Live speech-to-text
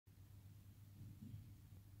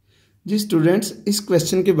जी students, इस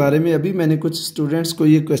question के बारे में अभी मैंने कुछ स्टूडेंट्स को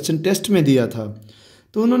ये क्वेश्चन टेस्ट में दिया था।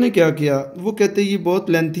 तो उन्होंने क्या किया, वो कहते ये बहुत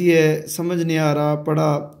लेंथी है, समझ नहीं आ रहा,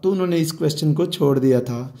 पढ़ा, तो उन्होंने इस क्वेश्चन को छोड़ दिया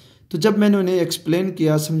था। तो जब मैंने उन्हें एक्सप्लेन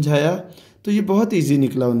किया, समझाया, तो ये बहुत ईजी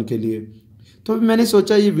निकला उनके लिए। तो मैंने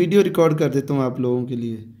सोचा ये वीडियो रिकॉर्ड कर देता हूँ आप लोगों के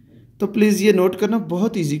लिए। तो प्लीज़ ये नोट करना,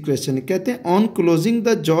 बहुत ईजी क्वेश्चन है। कहते हैं on closing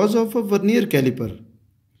the jaws of a vernier caliper.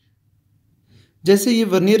 जैसे ये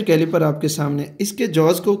वर्नियर कैलिपर आपके सामने, इसके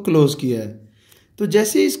जॉज को क्लोज किया है, तो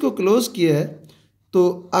जैसे ही इसको क्लोज किया है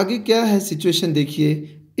तो आगे क्या है सिचुएशन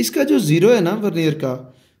देखिए। इसका जो ज़ीरो है ना वर्नियर का,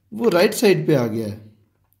 वो राइट साइड पे आ गया है।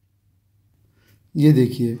 ये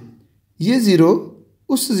देखिए, ये ज़ीरो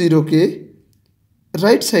उस ज़ीरो के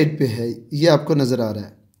राइट साइड पे है, ये आपको नज़र आ रहा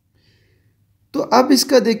है। तो अब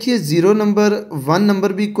इसका देखिए, ज़ीरो नंबर, 1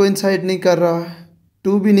 नंबर भी कोइंसाइड नहीं कर रहा,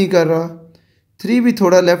 2 भी नहीं कर रहा, 3 भी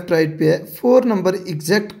थोड़ा लेफ्ट राइट पे है, 4 नंबर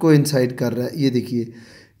एग्जैक्ट कोइंसाइड कर रहा है। ये देखिए,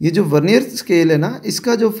 ये जो वर्नियर स्केल है ना,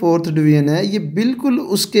 इसका जो 4th डिवीजन है, ये बिल्कुल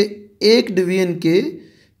उसके एक डिवीजन के,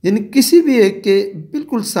 यानी किसी भी एक के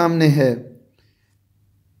बिल्कुल सामने है।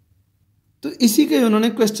 तो इसी का उन्होंने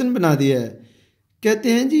क्वेश्चन बना दिया है।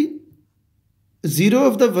 कहते हैं जी, zero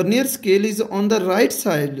of the vernier scale is on the right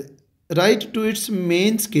side, right to it's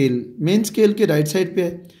main scale, main scale के राइट साइड पे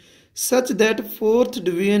है, such that 4th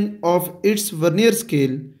division of its vernier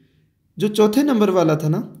scale, जो चौथे नंबर वाला था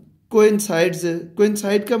ना, कोइंसाइड्स,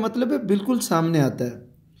 कोइंसाइड का मतलब है बिल्कुल सामने आता है,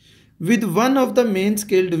 with one of the main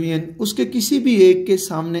scale division, उसके किसी भी एक के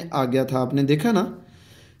सामने आ गया था। आपने देखा ना।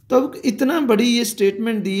 तो अब इतना बड़ी ये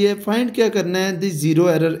स्टेटमेंट दी है, फाइंड क्या करना है, द जीरो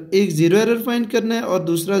एरर। एक जीरो एरर फाइंड करना है और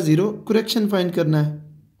दूसरा जीरो करेक्शन फाइंड करना है।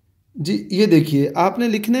 जी ये देखिए, आपने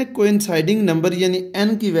लिखना है कोइंसाइडिंग नंबर, यानी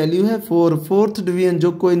n की वैल्यू है 4, 4th डिवीजन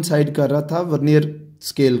जो कोइंसाइड कर रहा था वर्नियर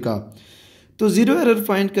स्केल का। तो जीरो एरर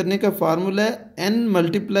फाइंड करने का फार्मूला है n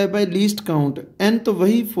multiply by least count. n तो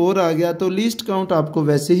वही 4 आ गया, तो लीस्ट काउंट आपको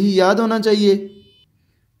वैसे ही याद होना चाहिए,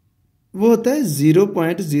 वो होता है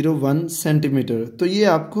 0.01 सेंटीमीटर। तो ये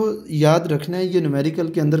आपको याद रखना है, ये न्यूमेरिकल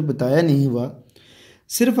के अंदर बताया नहीं हुआ,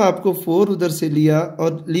 सिर्फ आपको 4 उधर से लिया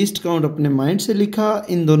और लीस्ट काउंट अपने माइंड से लिखा,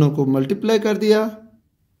 इन दोनों को मल्टीप्लाई कर दिया,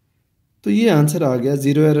 तो ये आंसर आ गया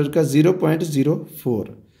जीरो एरर का 0.04।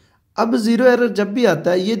 अब ज़ीरो एरर जब भी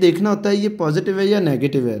आता है, ये देखना होता है ये पॉजिटिव है या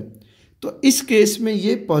नेगेटिव है। तो इस केस में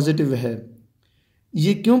ये पॉजिटिव है।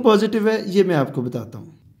 ये क्यों पॉजिटिव है ये मैं आपको बताता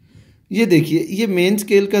हूँ। ये देखिए, ये मेन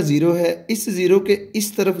स्केल का ज़ीरो है, इस ज़ीरो के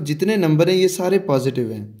इस तरफ जितने नंबर हैं ये सारे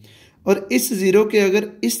पॉजिटिव हैं, और इस ज़ीरो के अगर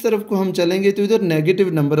इस तरफ को हम चलेंगे तो इधर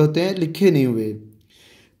नेगेटिव नंबर होते हैं, लिखे नहीं हुए।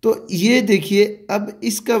 तो ये देखिए, अब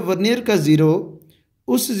इसका वर्नियर का ज़ीरो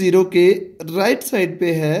उस ज़ीरो के राइट साइड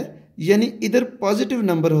पे है, यानी इधर पॉजिटिव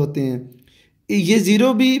नंबर होते हैं। ये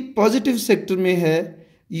ज़ीरो भी पॉजिटिव सेक्टर में है,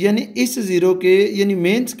 यानी इस ज़ीरो के, यानी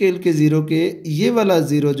मेन स्केल के ज़ीरो के ये वाला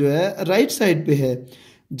ज़ीरो जो है राइट साइड पे है।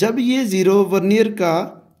 जब ये ज़ीरो वर्नियर का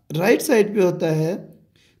राइट साइड पे होता है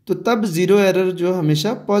तो तब ज़ीरो एरर जो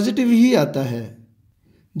हमेशा पॉजिटिव ही आता है।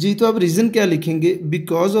 जी तो अब रीज़न क्या लिखेंगे,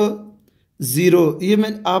 बिकॉज ऑफ ज़ीरो, ये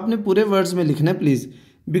मैं आपने पूरे वर्ड्स में लिखना है please.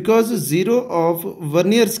 Because zero of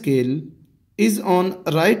vernier scale is on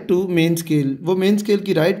right to main scale, वो मेन स्केल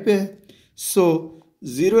की राइट पे है, so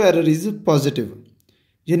zero error is positive,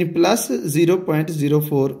 यानी प्लस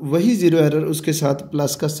 0.04, वही ज़ीरो एरर उसके साथ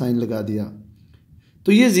प्लस का साइन लगा दिया।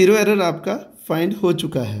 तो ये ज़ीरो एरर आपका फाइंड हो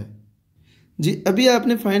चुका है। जी अभी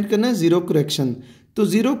आपने फाइंड करना है ज़ीरो करेक्शन। तो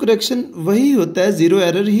ज़ीरो करेक्शन वही होता है ज़ीरो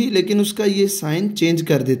एरर ही, लेकिन उसका ये साइन चेंज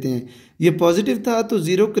कर देते हैं। ये पॉजिटिव था तो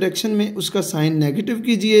ज़ीरो करेक्शन में उसका साइन नेगेटिव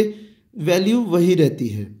कीजिए, वैल्यू वही रहती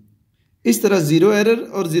है। इस तरह ज़ीरो एरर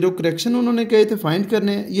और ज़ीरो करेक्शन उन्होंने कहे थे फाइंड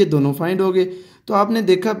करने, ये दोनों फाइंड हो गए। तो आपने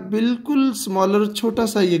देखा बिल्कुल स्मॉलर छोटा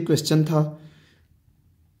सा ये क्वेश्चन था,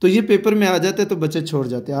 तो ये पेपर में आ जाते तो बच्चे छोड़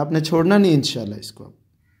जाते, आपने छोड़ना नहीं इंशाल्लाह इसको।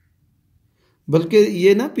 बल्कि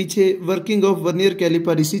ये ना पीछे वर्किंग ऑफ वर्नियर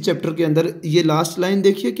कैलिपर, इसी चैप्टर के अंदर ये लास्ट लाइन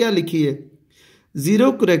देखिए क्या लिखी है,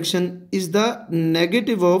 zero correction is the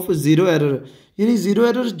negative of zero error, यानी ज़ीरो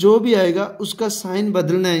एरर जो भी आएगा उसका साइन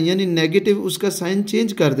बदलना है, यानी नेगेटिव उसका साइन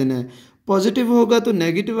चेंज कर देना है। पॉजिटिव होगा तो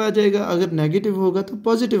नेगेटिव आ जाएगा, अगर नेगेटिव होगा तो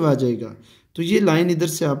पॉजिटिव आ जाएगा। तो ये लाइन इधर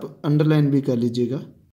से आप अंडरलाइन भी कर लीजिएगा।